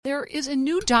there is a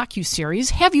new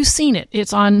docuseries. Have you seen it?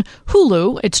 It's on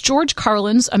Hulu. It's George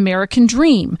Carlin's American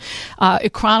Dream.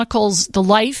 It chronicles the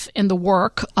life and the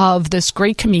work of this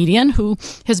great comedian who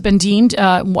has been deemed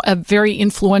a very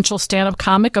influential stand-up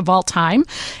comic of all time.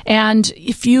 And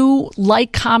if you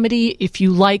like comedy, if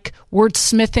you like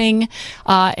wordsmithing,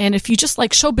 and if you just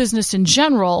like show business in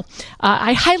general,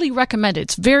 I highly recommend it.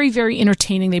 It's very, very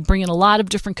entertaining. They bring in a lot of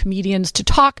different comedians to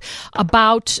talk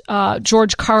about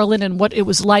George Carlin and what it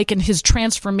was like and his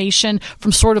transformation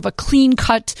from sort of a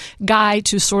clean-cut guy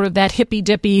to sort of that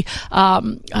hippy-dippy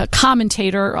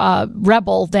commentator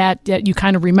rebel that you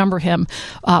kind of remember him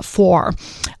for.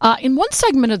 In one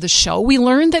segment of the show, we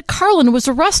learned that Carlin was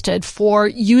arrested for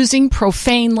using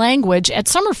profane language at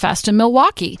Summerfest in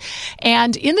Milwaukee.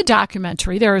 And in the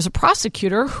documentary, there is a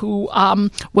prosecutor who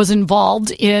was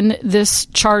involved in this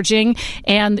charging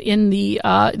and in the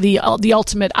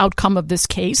ultimate outcome of this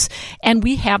case. And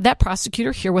we have that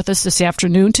prosecutor here with us this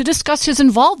afternoon to discuss his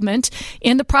involvement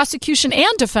in the prosecution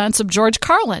and defense of George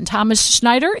Carlin. Thomas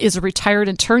Schneider is a retired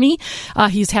attorney.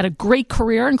 He's had a great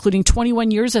career, including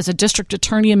 21 years as a district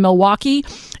attorney in Milwaukee,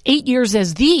 8 years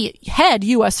as the head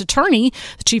U.S. attorney,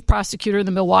 the chief prosecutor in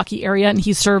the Milwaukee area, and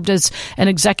he served as an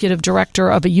executive director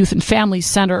of a youth and family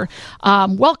center.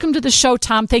 Welcome to the show,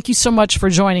 Tom. Thank you so much for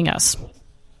joining us.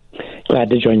 Glad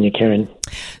to join you, Karen.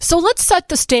 So let's set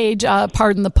the stage,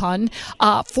 pardon the pun,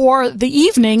 for the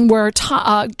evening where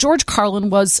George Carlin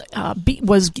was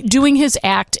doing his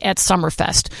act at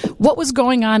Summerfest. What was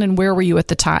going on and where were you at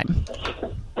the time?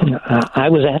 I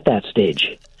was at that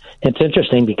stage. It's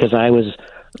interesting because I was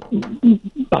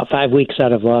about 5 weeks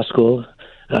out of law school,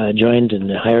 joined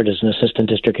and hired as an assistant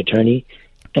district attorney,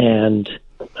 and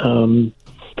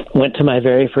went to my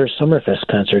very first Summerfest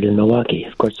concert in Milwaukee.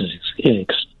 Of course, it's an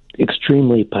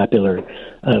extremely popular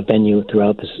venue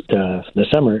throughout the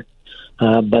summer.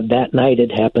 But that night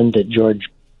it happened that George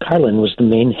Carlin was the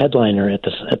main headliner at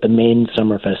the main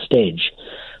Summerfest stage.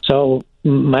 So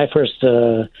my first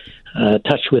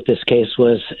touch with this case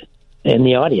was in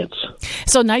the audience.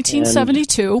 So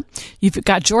 1972, you've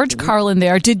got George Carlin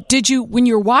there. Did you, when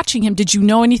you were watching him, did you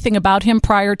know anything about him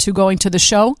prior to going to the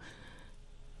show?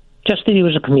 Just that he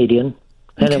was a comedian,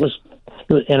 and okay. it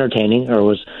was entertaining, or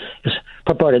was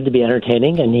purported to be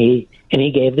entertaining, and he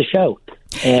gave the show,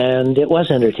 and it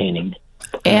was entertaining.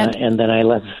 And then I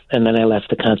left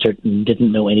the concert and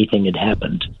didn't know anything had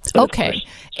happened. But okay, of course,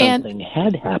 something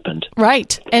had happened.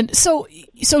 Right, and so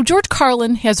George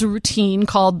Carlin has a routine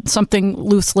called something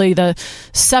loosely the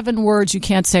 7 words you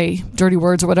can't say, dirty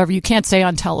words or whatever you can't say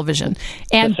on television,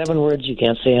 and the 7 words you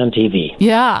can't say on TV.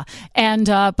 Yeah, and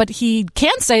but he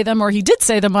can say them, or he did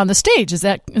say them on the stage. Is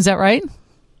that right?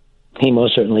 He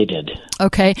most certainly did.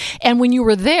 Okay. And when you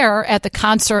were there at the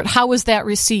concert, how was that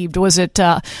received? Was it,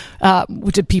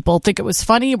 did people think it was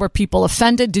funny? Were people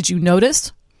offended? Did you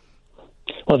notice?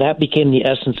 Well, that became the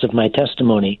essence of my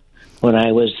testimony when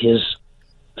I was his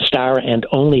star and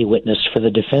only witness for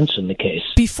the defense in the case.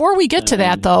 Before we get to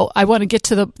that, though, I want to get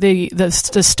to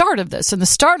the start of this. And the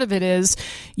start of it is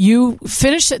you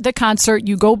finish the concert,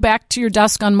 you go back to your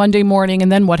desk on Monday morning,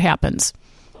 and then what happens?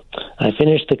 I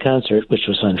finished the concert, which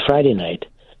was on Friday night,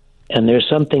 and there's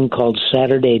something called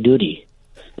Saturday duty,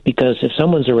 because if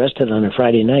someone's arrested on a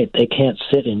Friday night, they can't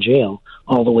sit in jail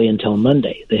all the way until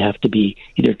Monday. They have to be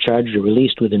either charged or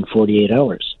released within 48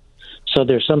 hours. So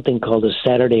there's something called a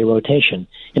Saturday rotation,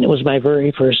 and it was my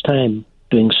very first time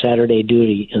doing Saturday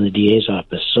duty in the DA's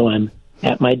office. So I'm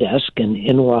at my desk, and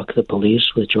in walk the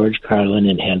police with George Carlin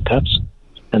in handcuffs,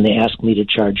 and they asked me to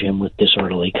charge him with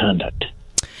disorderly conduct.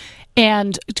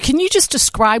 And can you just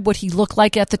describe what he looked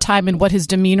like at the time and what his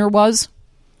demeanor was?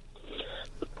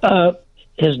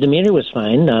 His demeanor was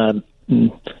fine.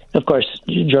 Of course,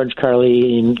 George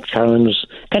Carlin was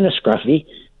kind of scruffy,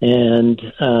 and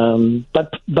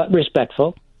but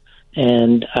respectful.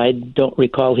 And I don't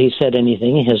recall he said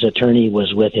anything. His attorney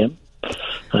was with him,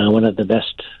 one of the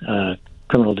best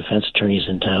criminal defense attorneys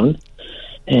in town.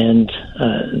 And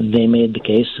they made the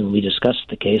case, and we discussed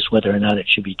the case, whether or not it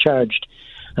should be charged.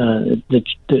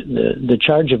 The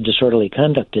charge of disorderly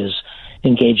conduct is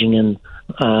engaging in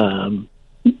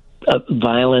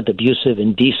violent, abusive,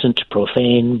 indecent,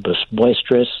 profane,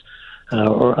 boisterous,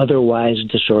 or otherwise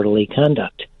disorderly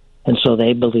conduct. And so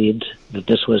they believed that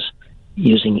this was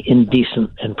using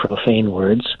indecent and profane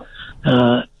words,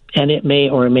 and it may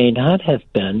or may not have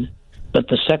been, but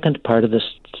the second part of the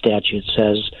statute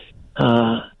says,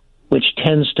 which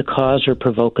tends to cause or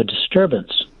provoke a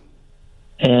disturbance.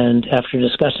 And after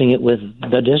discussing it with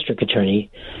the district attorney,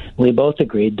 we both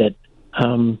agreed that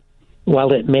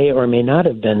while it may or may not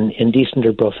have been indecent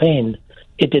or profane,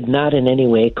 it did not in any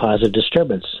way cause a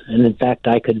disturbance. And in fact,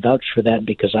 I could vouch for that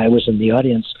because I was in the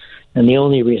audience, and the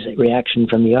only reaction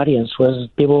from the audience was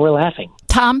people were laughing.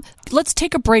 Tom, let's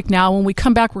take a break now. When we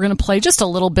come back, we're going to play just a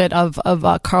little bit of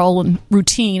Carlin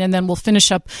routine, and then we'll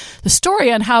finish up the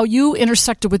story on how you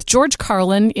intersected with George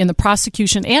Carlin in the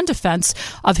prosecution and defense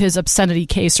of his obscenity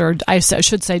case, or I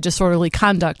should say disorderly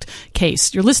conduct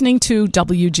case. You're listening to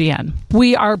WGN.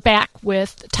 We are back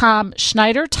with Tom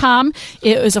Schneider. Tom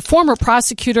is a former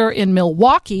prosecutor in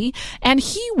Milwaukee, and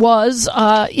he was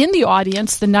in the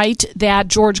audience the night that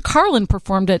George Carlin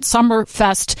performed at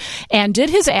Summerfest and did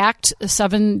his act,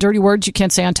 7 dirty words you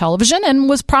can't say on television, and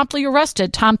was promptly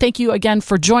arrested. Tom, thank you again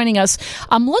for joining us.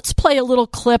 Let's play a little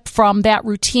clip from that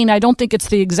routine. I don't think it's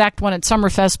the exact one at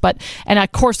Summerfest, and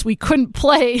of course we couldn't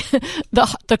play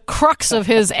the crux of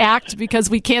his act because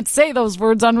we can't say those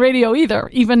words on radio either,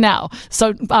 even now.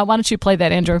 So why don't you play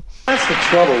that, Andrew? That's the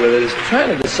trouble with it, is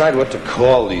trying to decide what to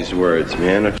call these words,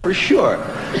 man. For sure,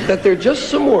 that they're just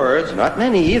some words, not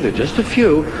many either, just a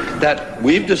few, that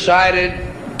we've decided,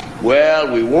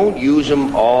 well, we won't use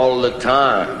them all the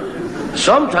time.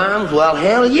 Sometimes, well,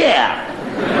 hell yeah.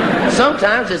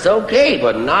 Sometimes it's okay,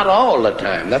 but not all the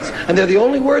time. And they're the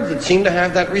only words that seem to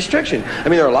have that restriction. I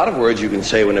mean, there are a lot of words you can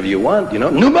say whenever you want,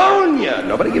 Pneumonia!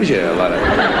 Nobody gives you a lot of...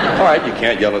 All right, you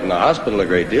can't yell it in the hospital a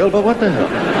great deal, but what the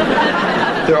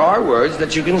hell? There are words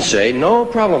that you can say, no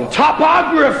problem.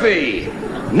 Topography!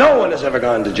 No one has ever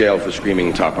gone to jail for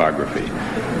screaming topography.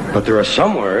 But there are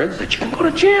some words that you can go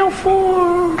to jail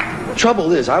for. The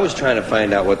trouble is, I was trying to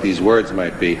find out what these words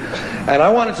might be, and I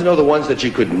wanted to know the ones that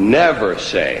you could never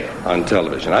say on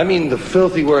television. I mean the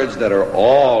filthy words that are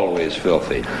always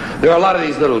filthy. There are a lot of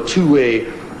these little two-way,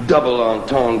 double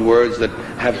entendre words that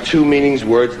have two meanings,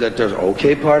 words that are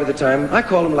okay part of the time. I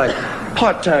call them like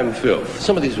part-time filth.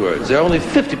 Some of these words, they're only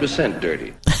 50%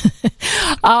 dirty.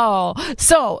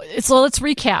 So let's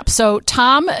recap. So,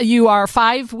 Tom, you are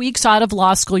 5 weeks out of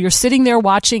law school. You're sitting there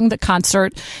watching the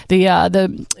concert,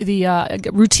 the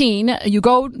routine. You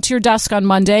go to your desk on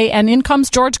Monday, and in comes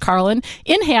George Carlin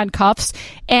in handcuffs,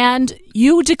 and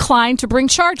you decline to bring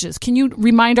charges. Can you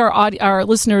remind our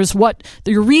listeners what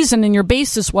your reason and your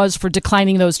basis was for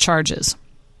declining those charges?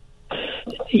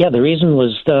 Yeah, the reason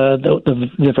was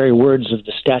the very words of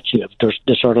the statute of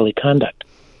disorderly conduct.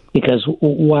 Because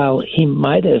while he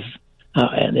might have,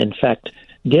 and in fact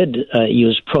did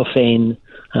use profane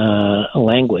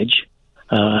language,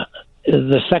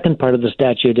 the second part of the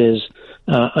statute is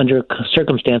under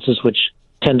circumstances which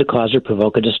tend to cause or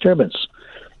provoke a disturbance.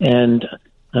 And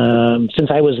since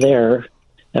I was there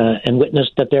and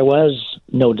witnessed that there was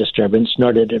no disturbance,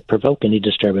 nor did it provoke any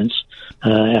disturbance,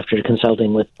 after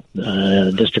consulting with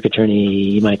District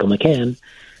Attorney Michael McCann,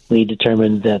 we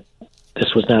determined that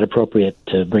this was not appropriate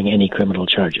to bring any criminal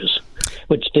charges,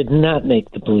 which did not make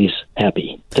the police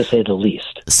happy, to say the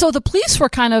least. So the police were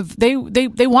kind of, they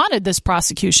wanted this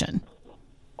prosecution.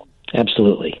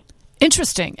 Absolutely.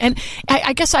 Interesting. And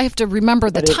I guess I have to remember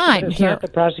the time it's here. It's not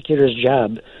the prosecutor's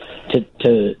job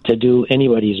to do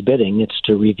anybody's bidding. It's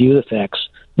to review the facts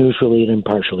neutrally and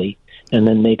impartially, and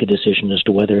then make a decision as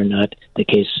to whether or not the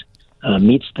case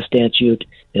meets the statute,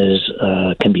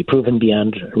 can be proven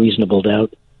beyond a reasonable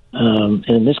doubt. And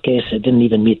in this case, it didn't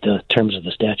even meet the terms of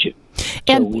the statute.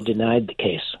 So we denied the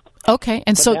case. Okay,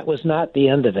 and but that was not the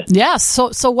end of it. Yes.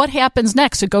 So what happens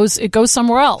next? It goes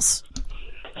somewhere else.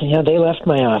 Yeah, they left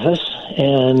my office,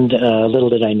 and little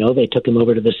did I know, they took him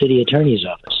over to the city attorney's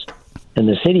office. And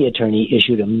the city attorney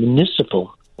issued a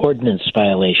municipal ordinance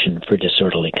violation for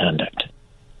disorderly conduct.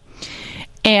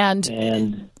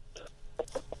 And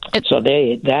so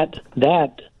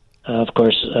of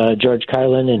course, George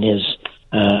Carlin and his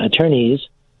attorneys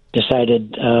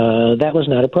decided that was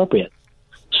not appropriate.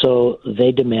 So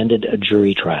they demanded a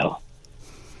jury trial.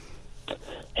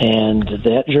 And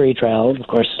that jury trial, of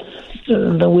course,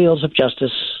 the wheels of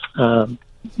justice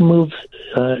move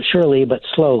surely but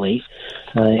slowly.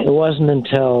 It wasn't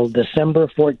until December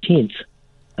 14th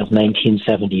of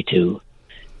 1972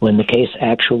 when the case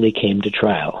actually came to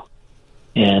trial.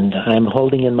 And I'm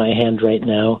holding in my hand right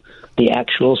now the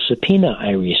actual subpoena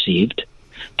I received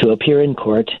to appear in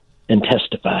court and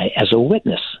testify as a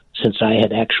witness, since I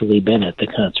had actually been at the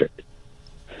concert.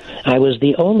 I was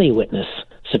the only witness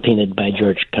subpoenaed by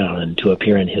George Carlin to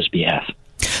appear in his behalf.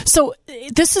 So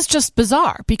this is just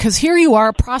bizarre, because here you are,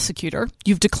 a prosecutor.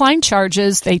 You've declined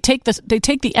charges. They take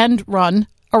the end run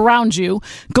around you,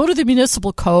 go to the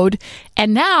municipal code,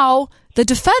 and now the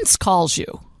defense calls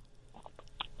you.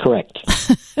 Correct.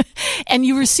 And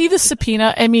you receive a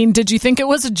subpoena. I mean, did you think it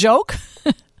was a joke?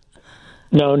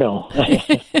 No.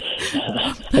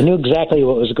 I knew exactly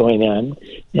what was going on,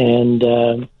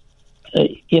 and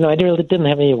I really didn't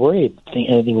have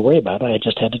anything to worry about. I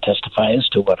just had to testify as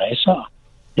to what I saw,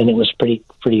 and it was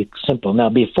pretty simple. Now,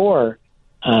 before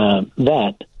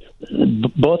that,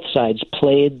 both sides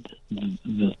played.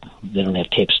 They don't have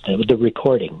tapes. The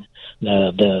recording,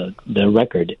 the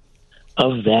record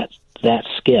of that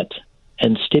skit,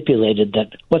 and stipulated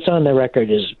that what's on the record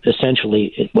is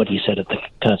essentially what he said at the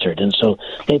concert. And so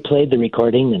they played the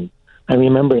recording, and I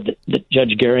remember that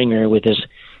Judge Geringer, with his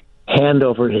hand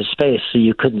over his face so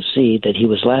you couldn't see that he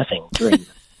was laughing during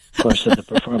the course of the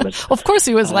performance. Of course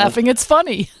he was laughing. It's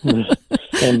funny.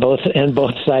 and both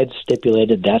sides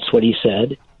stipulated that's what he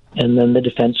said. And then the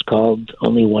defense called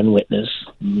only one witness,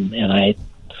 and I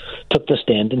took the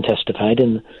stand and testified.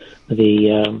 And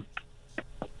and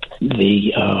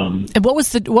what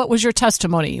was your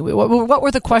testimony? What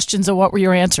were the questions and what were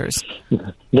your answers?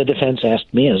 The defense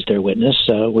asked me as their witness,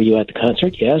 were you at the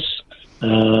concert? Yes.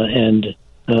 And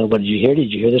what did you hear?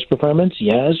 Did you hear this performance?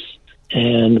 Yes.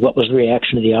 And what was the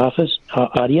reaction of the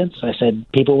audience? I said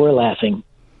people were laughing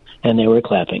and they were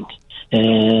clapping.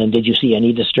 And did you see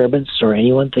any disturbance or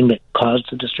anything that caused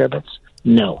the disturbance?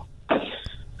 No.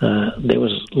 There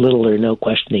was little or no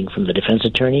questioning from the defense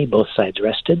attorney. Both sides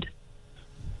rested.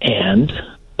 And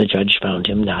the judge found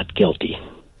him not guilty.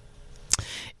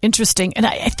 Interesting. And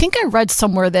I think I read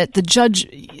somewhere that the judge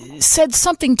said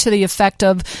something to the effect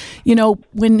of,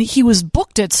 when he was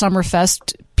booked at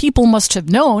Summerfest, people must have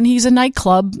known he's a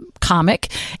nightclub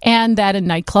comic, and that in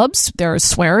nightclubs there's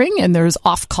swearing and there's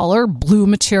off-color blue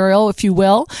material, if you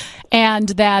will, and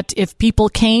that if people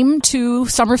came to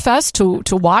Summerfest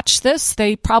to watch this,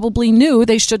 they probably knew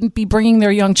they shouldn't be bringing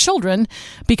their young children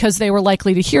because they were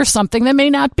likely to hear something that may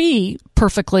not be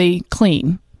perfectly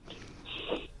clean.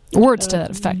 Words to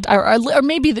that effect, or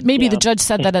maybe the judge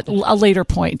said that at a later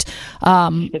point.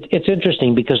 It's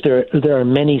interesting because there are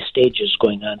many stages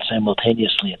going on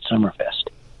simultaneously at Summerfest,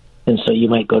 and so you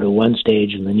might go to one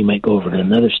stage and then you might go over to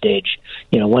another stage.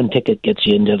 One ticket gets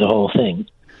you into the whole thing,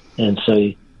 and so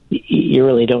you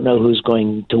really don't know who's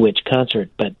going to which concert.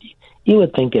 But you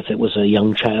would think if it was a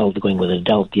young child going with an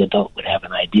adult, the adult would have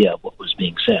an idea of what was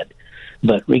being said.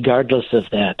 But regardless of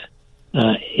that,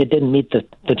 it didn't meet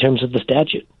the terms of the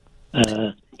statute.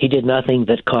 He did nothing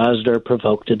that caused or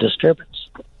provoked a disturbance.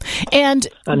 And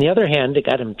on the other hand, it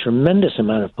got him a tremendous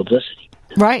amount of publicity.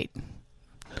 Right.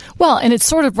 Well, and it's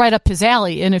sort of right up his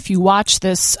alley. And if you watch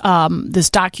this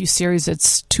docuseries,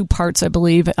 it's 2 parts, I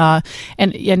believe.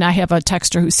 And I have a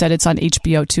texter who said it's on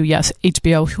HBO too. Yes,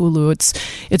 HBO, Hulu.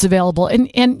 It's available. And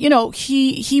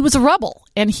he was a rebel,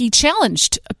 and he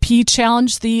challenged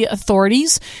the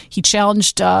authorities. He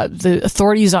challenged the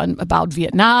authorities about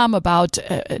Vietnam, about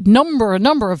a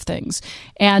number of things.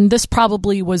 And this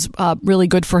probably was really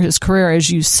good for his career, as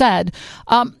you said.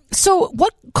 So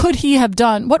what could he have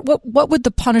done? What would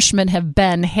the punishment have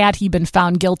been had he been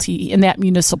found guilty in that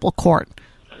municipal court?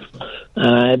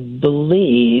 I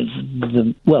believe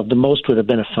the most would have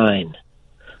been a fine.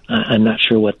 I'm not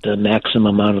sure what the maximum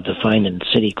amount of the fine in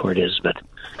city court is, but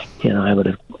I would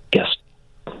have guessed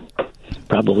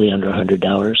probably under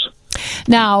 $100.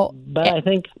 Now, but I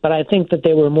think that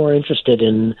they were more interested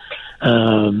in,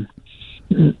 I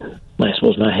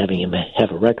suppose, not having him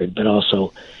have a record, but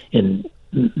also in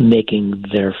making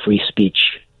their free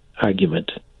speech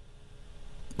argument.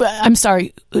 I'm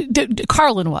sorry,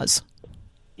 Carlin was.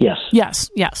 Yes.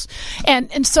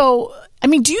 And so, I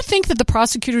mean, do you think that the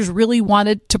prosecutors really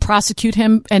wanted to prosecute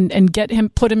him and get him,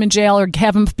 put him in jail or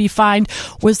have him be fined?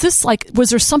 Was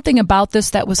there something about this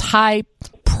that was high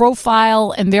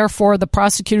profile and therefore the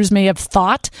prosecutors may have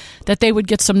thought that they would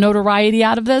get some notoriety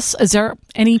out of this? Is there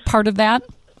any part of that?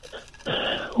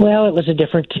 Well, it was a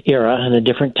different era and a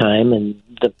different time, and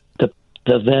the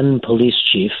then police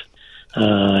chief,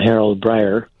 Harold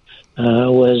Breyer,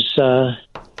 was I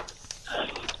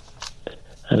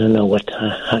don't know.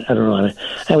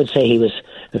 I would say he was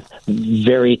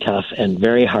very tough and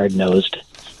very hard-nosed,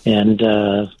 and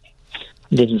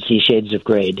didn't see shades of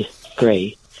gray.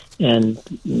 And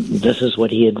this is what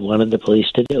he had wanted the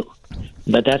police to do.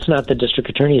 But that's not the district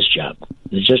attorney's job.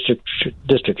 The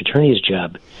district attorney's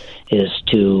job is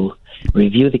to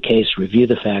review the case, review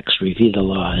the facts, review the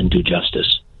law, and do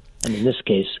justice. And in this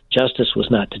case, justice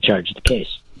was not to charge the case.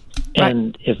 Right.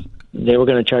 And if they were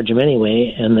going to charge him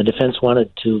anyway, and the defense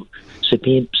wanted to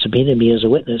subpoena me as a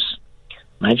witness,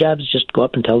 my job is just to go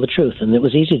up and tell the truth. And it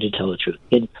was easy to tell the truth.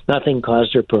 Nothing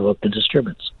caused or provoked the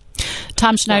disturbance.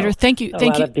 Tom Schneider, thank you.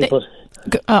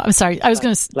 I'm sorry. I was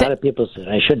going to. A lot of people said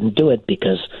I shouldn't do it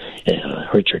because it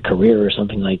hurts your career or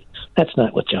something like. That's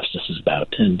not what justice is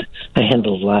about. And I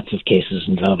handled lots of cases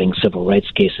involving civil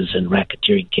rights cases and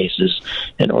racketeering cases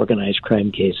and organized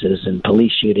crime cases and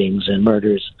police shootings and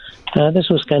murders. This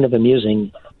was kind of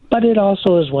amusing, but it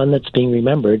also is one that's being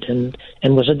remembered and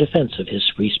was a defense of his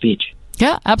free speech.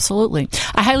 Yeah, absolutely.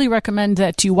 I highly recommend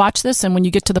that you watch this, and when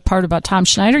you get to the part about Tom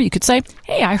Schneider, you could say,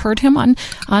 hey, I heard him on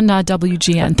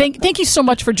WGN. Thank you so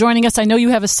much for joining us. I know you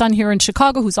have a son here in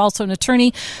Chicago who's also an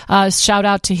attorney. Shout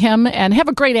out to him, and have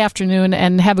a great afternoon,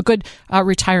 and have a good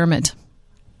retirement.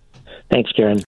 Thanks, Karen.